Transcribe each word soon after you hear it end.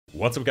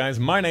What's up guys,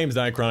 my name is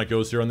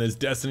Dychronic here on this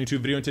Destiny 2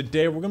 video, and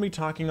today we're going to be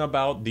talking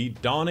about the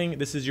Dawning.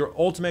 This is your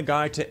ultimate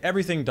guide to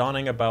everything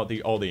Dawning, about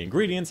all the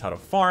ingredients, how to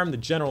farm, the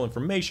general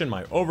information,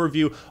 my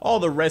overview, all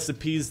the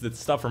recipes, the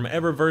stuff from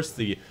Eververse,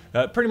 the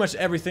pretty much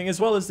everything, as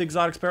well as the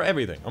exotic sparrow,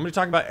 everything. I'm going to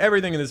talk about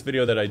everything in this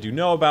video that I do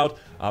know about.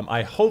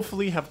 I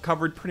hopefully have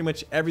covered pretty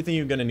much everything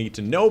you're going to need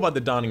to know about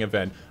the Dawning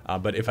event,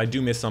 but if I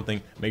do miss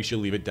something, make sure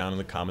you leave it down in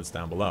the comments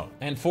down below.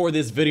 And for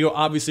this video,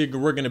 obviously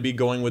we're going to be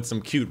going with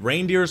some cute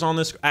reindeers on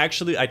this.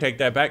 Actually, I take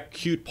that back,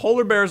 cute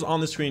polar bears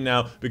on the screen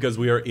now, because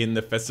we are in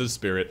the festive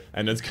spirit,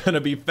 and it's going to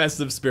be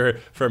festive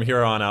spirit from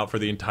here on out for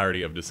the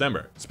entirety of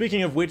December.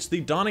 Speaking of which,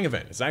 the Dawning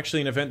event is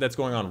actually an event that's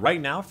going on right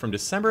now from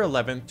December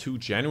 11th to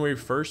January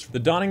 1st. The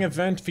Dawning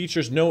event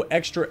features no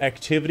extra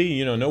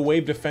activity, no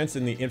wave defense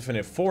in the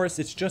infinite forest.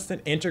 It's just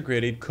an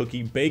integrated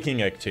cookie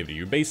baking activity.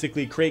 You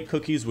basically create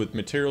cookies with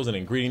materials and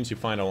ingredients you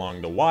find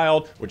along the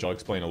wild, which I'll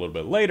explain a little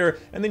bit later,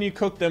 and then you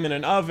cook them in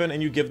an oven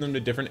and you give them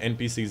to different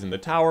NPCs in the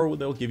tower, where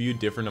they'll give you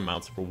different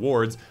amounts of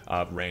rewards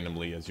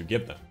randomly as you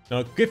give them.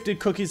 Now, gifted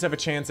cookies have a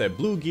chance at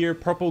blue gear,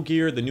 purple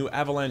gear, the new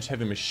avalanche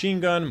heavy machine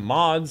gun,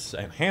 mods,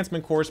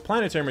 enhancement cores,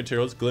 planetary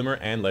materials, glimmer,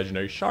 and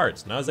legendary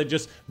shards. Now, as I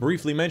just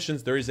briefly mentioned,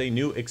 there is a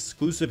new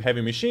exclusive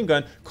heavy machine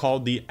gun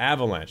called the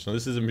Avalanche. Now,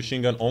 this is a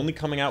machine gun only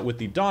coming out with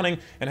the Dawning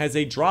and has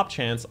a drop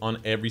chance on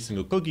every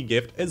single cookie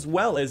gift, as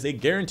well as a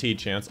guaranteed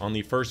chance on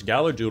the first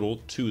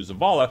Doodle to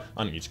Zavala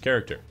on each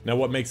character. Now,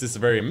 what makes this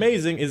very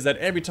amazing is that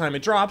every time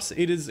it drops,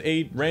 it is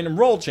a random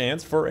roll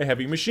chance for a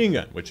heavy machine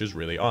gun, which is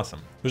really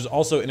awesome. There's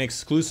also an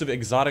exclusive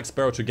exotic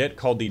sparrow to get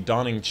called the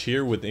Dawning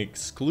Cheer, with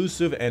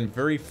exclusive and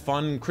very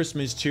fun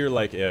Christmas cheer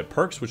like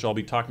perks, which I'll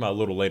be talking about a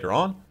little later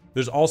on.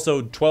 There's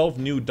also 12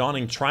 new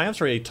Dawning Triumphs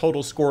for a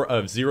total score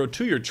of 0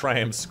 to your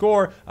Triumph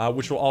score,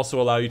 which will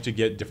also allow you to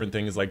get different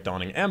things like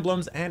Dawning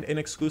emblems and an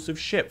exclusive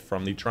ship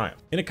from the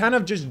Triumph. In a kind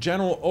of just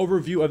general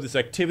overview of this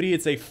activity,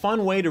 it's a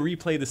fun way to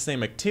replay the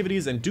same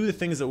activities and do the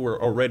things that we're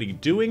already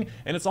doing,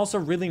 and it's also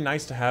really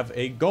nice to have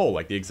a goal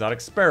like the exotic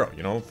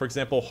sparrow. For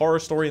example, Horror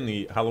Story in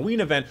the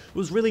Halloween event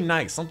was really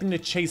nice, something to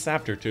chase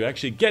after, to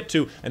actually get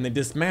to and then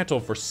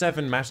dismantle for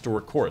 7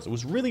 masterwork cores. It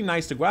was really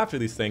nice to go after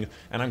these things,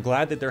 and I'm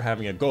glad that they're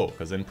having a goal,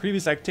 because in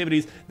previous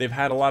activities, they've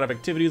had a lot of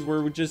activities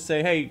where we just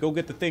say, hey, go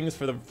get the things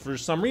for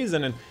some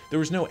reason, and there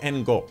was no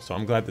end goal. So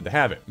I'm glad that they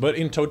have it. But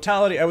in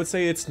totality, I would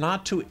say it's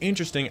not too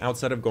interesting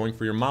outside of going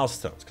for your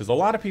milestones, because a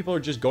lot of people are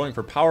just going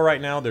for power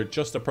right now. They're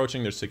just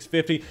approaching their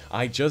 650.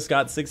 I just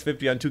got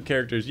 650 on 2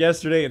 characters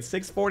yesterday and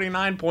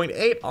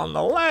 649.8 on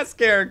the last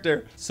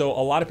character. So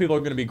a lot of people are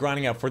going to be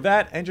grinding out for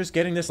that and just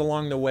getting this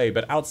along the way.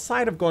 But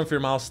outside of going for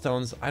your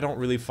milestones, I don't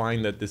really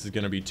find that this is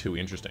going to be too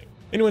interesting.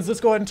 Anyways, let's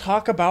go ahead and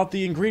talk about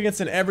the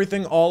ingredients and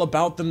everything all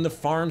about them, the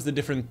farms, the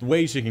different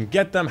ways you can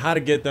get them, how to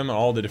get them, and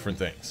all the different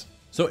things.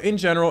 So in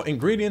general,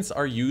 ingredients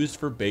are used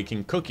for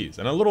baking cookies.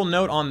 And a little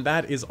note on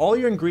that is all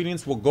your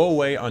ingredients will go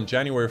away on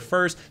January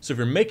 1st. So if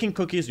you're making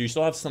cookies, you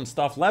still have some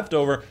stuff left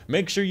over,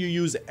 make sure you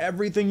use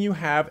everything you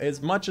have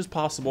as much as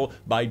possible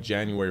by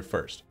January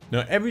 1st.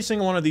 Now, every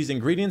single one of these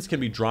ingredients can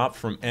be dropped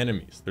from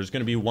enemies. There's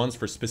going to be ones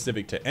for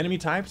specific to enemy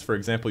types. For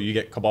example, you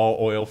get Cabal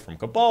oil from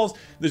Cabals.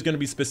 There's going to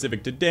be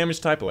specific to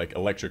damage type, like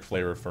electric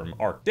flavor from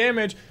arc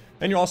damage.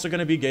 And you're also going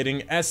to be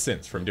getting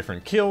essence from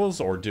different kills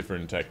or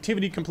different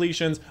activity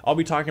completions. I'll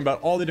be talking about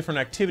all the different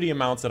activity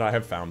amounts that I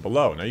have found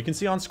below. Now you can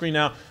see on screen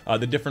now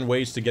the different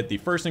ways to get the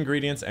first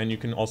ingredients, and you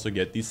can also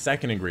get the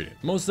second ingredient.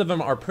 Most of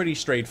them are pretty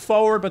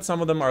straightforward, but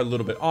some of them are a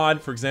little bit odd.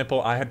 For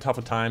example, I had a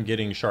tough time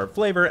getting sharp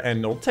flavor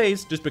and no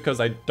taste just because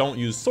I don't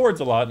use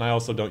swords a lot, and I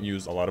also don't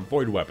use a lot of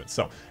void weapons.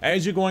 So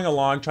as you're going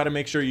along, try to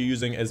make sure you're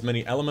using as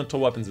many elemental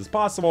weapons as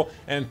possible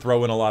and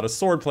throw in a lot of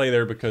sword play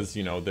there, because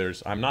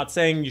I'm not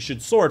saying you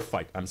should sword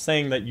fight. I'm saying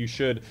that you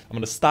should, I'm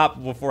going to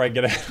stop before I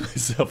get ahead of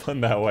myself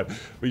on that one,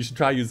 but you should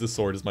try to use the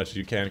sword as much as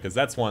you can, because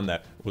that's one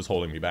that was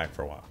holding me back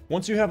for a while.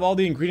 Once you have all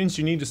the ingredients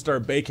you need to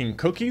start baking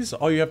cookies,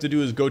 all you have to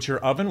do is go to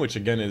your oven, which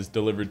again is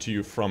delivered to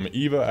you from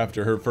Eva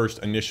after her first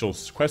initial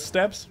quest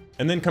steps,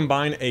 and then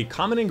combine a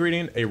common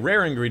ingredient, a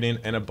rare ingredient,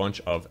 and a bunch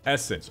of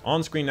essence.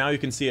 On screen now you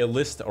can see a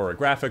list or a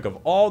graphic of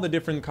all the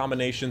different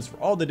combinations for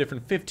all the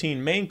different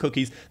 15 main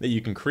cookies that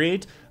you can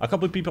create. A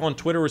couple of people on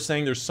Twitter were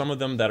saying there's some of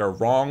them that are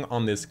wrong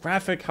on this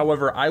graphic.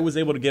 However, I was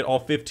able to get all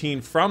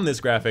 15 from this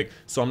graphic,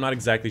 so I'm not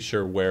exactly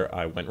sure where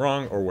I went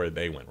wrong or where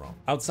they went wrong.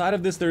 Outside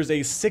of this, there's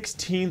a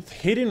 16th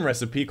hidden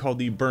recipe called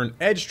the Burnt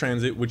Edge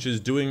Transit, which is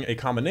doing a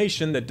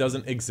combination that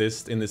doesn't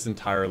exist in this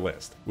entire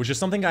list, which is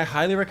something I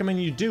highly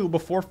recommend you do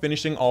before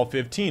finishing all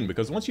 15,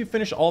 because once you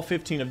finish all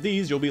 15 of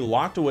these, you'll be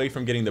locked away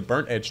from getting the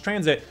Burnt Edge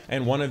Transit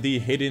and one of the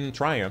hidden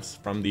triumphs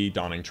from the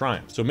Dawning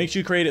Triumph. So make sure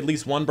you create at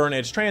least one Burnt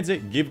Edge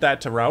Transit, give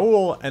that to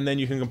Raul, and then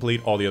you can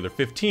complete all the other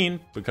 15,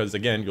 because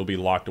again, you'll be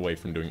locked away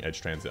from doing Edge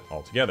Transit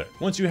altogether.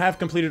 Once you have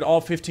completed all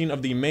 15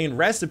 of the main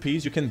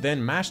recipes, you can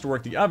then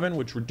masterwork the oven,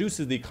 which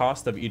reduces the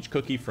cost of each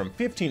cookie from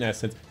 15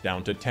 essence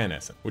down to 10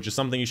 essence, which is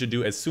something you should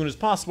do as soon as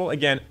possible,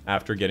 again,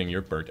 after getting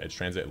your Burnt Edge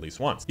Transit at least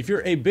once. If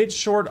you're a bit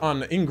short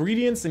on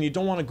ingredients and you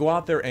don't want to go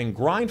out there and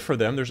grind for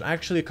them, there's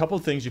actually a couple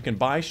of things you can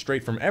buy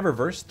straight from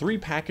Eververse. 3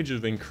 packages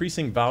of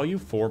increasing value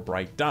for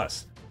Bright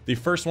Dust. The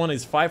first one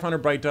is 500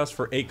 Bright Dust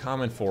for 8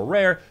 common, 4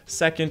 rare.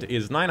 Second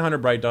is 900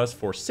 Bright Dust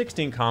for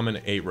 16 common,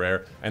 8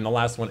 rare. And the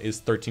last one is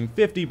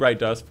 1350 Bright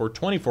Dust for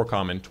 24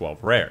 common,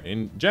 12 rare.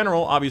 In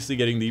general, obviously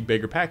getting the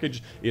bigger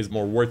package is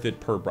more worth it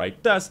per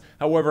Bright Dust.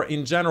 However,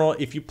 in general,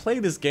 if you play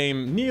this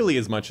game nearly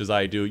as much as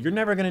I do, you're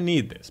never going to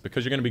need this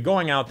because you're going to be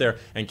going out there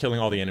and killing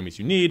all the enemies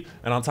you need.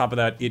 And on top of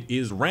that, it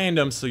is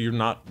random, so you're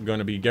not going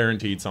to be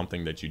guaranteed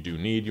something that you do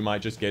need. You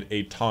might just get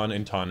a ton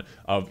and ton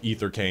of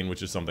Ether Cane,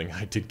 which is something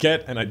I did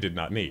get and I did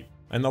not need.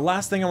 And the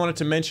last thing I wanted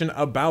to mention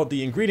about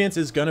the ingredients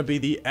is going to be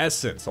the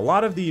essence. A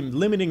lot of the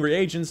limiting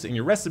reagents in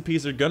your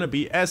recipes are going to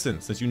be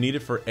essence. Since you need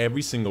it for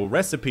every single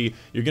recipe,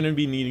 you're going to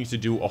be needing to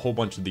do a whole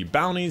bunch of the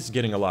bounties,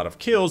 getting a lot of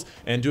kills,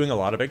 and doing a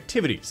lot of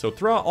activities. So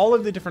throughout all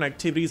of the different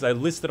activities, I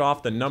listed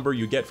off the number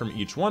you get from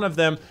each one of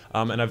them,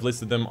 and I've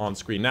listed them on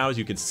screen now as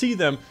you can see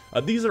them.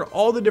 These are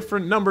all the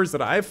different numbers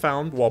that I've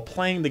found while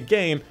playing the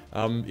game.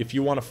 If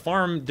you want to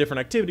farm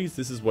different activities,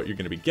 this is what you're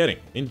going to be getting.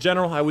 In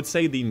general, I would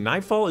say the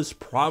Nightfall is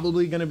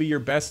probably going to be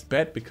your best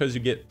bet because you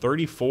get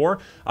 34.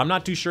 I'm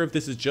not too sure if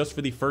this is just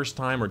for the first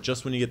time or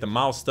just when you get the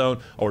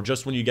milestone or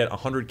just when you get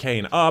 100k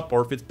and up,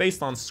 or if it's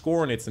based on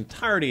score in its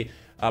entirety.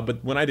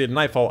 But when I did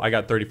Nightfall, I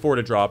got 34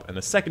 to drop, and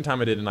the second time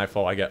I did a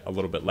Nightfall, I get a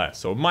little bit less.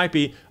 So it might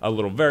be a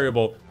little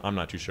variable, I'm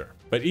not too sure.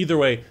 But either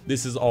way,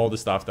 this is all the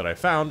stuff that I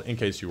found, in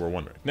case you were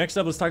wondering. Next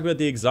up, let's talk about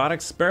the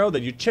exotic sparrow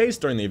that you chase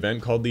during the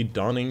event called the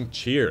Dawning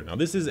Cheer. Now,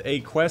 this is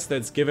a quest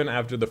that's given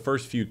after the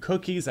first few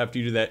cookies, after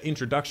you do that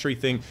introductory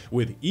thing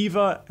with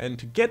Eva, and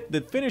to get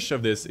the finish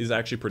of this is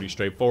actually pretty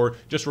straightforward.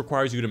 Just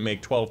requires you to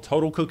make 12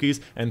 total cookies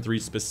and 3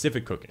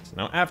 specific cookies.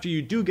 Now, after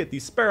you do get the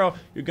sparrow,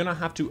 you're gonna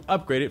have to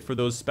upgrade it for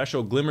those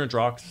special glimmer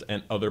drops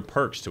and other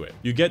perks to it.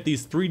 You get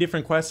these 3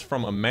 different quests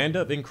from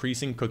Amanda of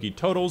increasing cookie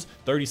totals,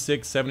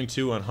 36,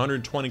 72, and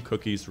 120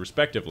 cookies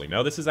respectively.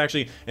 Now, this is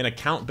actually an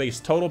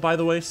account-based total, by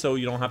the way, so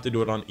you don't have to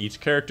do it on each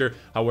character.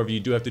 However,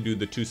 you do have to do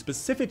the 2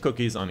 specific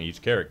cookies on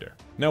each character.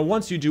 Now,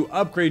 once you do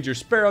upgrade your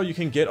sparrow, you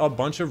can get a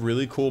bunch of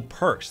really cool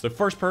perks. The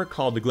first perk,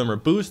 called the Glimmer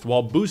Boost,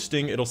 while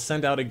boosting, it'll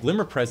send out a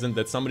glimmer present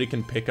that somebody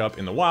can pick up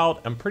in the wild.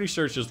 I'm pretty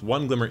sure it's just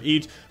 1 glimmer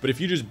each, but if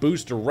you just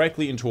boost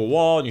directly into a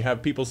wall and you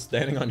have people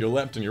standing on your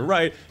left and your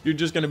right, you're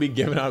just going to be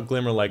giving out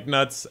glimmer like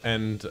nuts,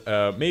 and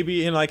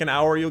maybe in like an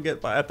hour you'll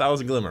get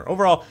 1,000 glimmer.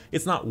 Overall,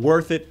 it's not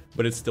worth it,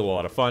 but it's still a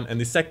lot of fun.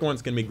 And the second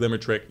one's going to be Glimmer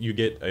Trick. You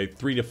get a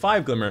 3 to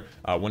 5 glimmer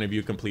whenever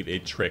you complete a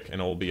trick,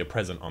 and it will be a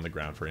present on the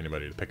ground for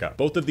anybody to pick up.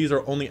 Both of these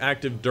are only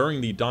active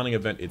during the Dawning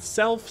event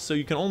itself, so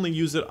you can only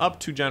use it up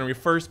to January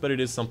 1st, but it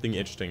is something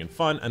interesting and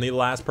fun. And the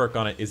last perk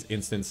on it is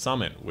Instant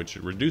Summon, which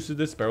reduces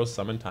the sparrow's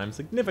summon time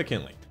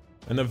significantly.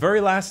 And the very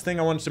last thing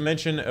I wanted to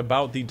mention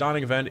about the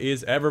Dawning event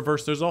is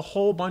Eververse. There's a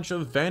whole bunch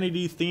of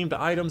vanity themed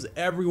items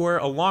everywhere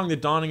along the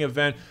Dawning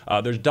event.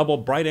 There's double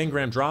bright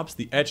engram drops,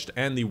 the etched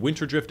and the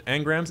winter drift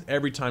engrams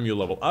every time you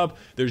level up.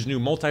 There's new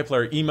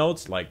multiplayer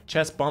emotes like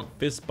chest bump,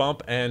 fist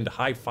bump, and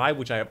high five,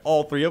 which I have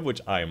all 3 of,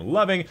 which I am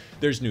loving.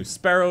 There's new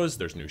sparrows,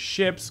 there's new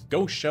ships,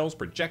 ghost shells,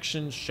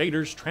 projections,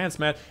 shaders,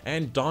 transmat,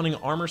 and Dawning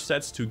armor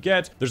sets to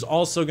get. There's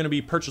also going to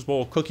be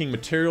purchasable cooking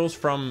materials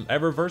from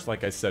Eververse,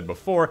 like I said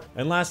before.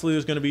 And lastly,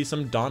 there's going to be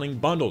some Dawning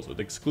bundles with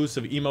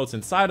exclusive emotes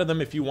inside of them.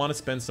 If you want to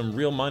spend some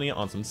real money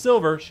on some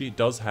silver, she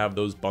does have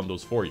those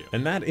bundles for you.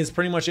 And that is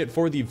pretty much it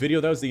for the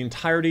video. That was the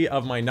entirety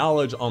of my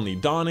knowledge on the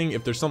Dawning.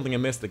 If there's something I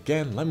missed,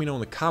 again, let me know in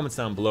the comments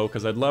down below,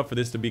 because I'd love for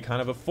this to be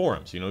kind of a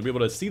forum. So, be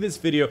able to see this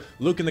video,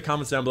 look in the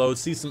comments down below,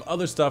 see some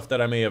other stuff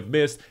that I may have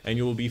missed, and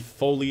you will be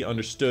fully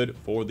understood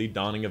for the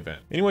Dawning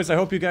event. Anyways, I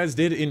hope you guys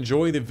did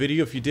enjoy the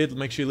video. If you did,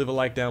 make sure you leave a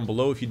like down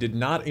below. If you did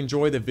not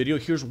enjoy the video,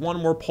 here's one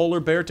more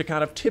polar bear to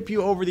kind of tip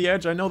you over the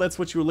edge. I know that's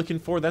what you were looking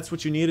for, that's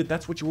what you needed,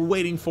 that's what you were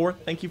waiting for.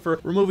 Thank you for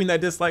removing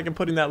that dislike and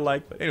putting that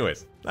like. But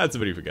anyways, that's the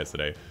video for you guys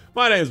today.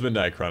 My name has been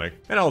Dychronic,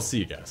 and I'll see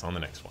you guys on the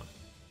next one.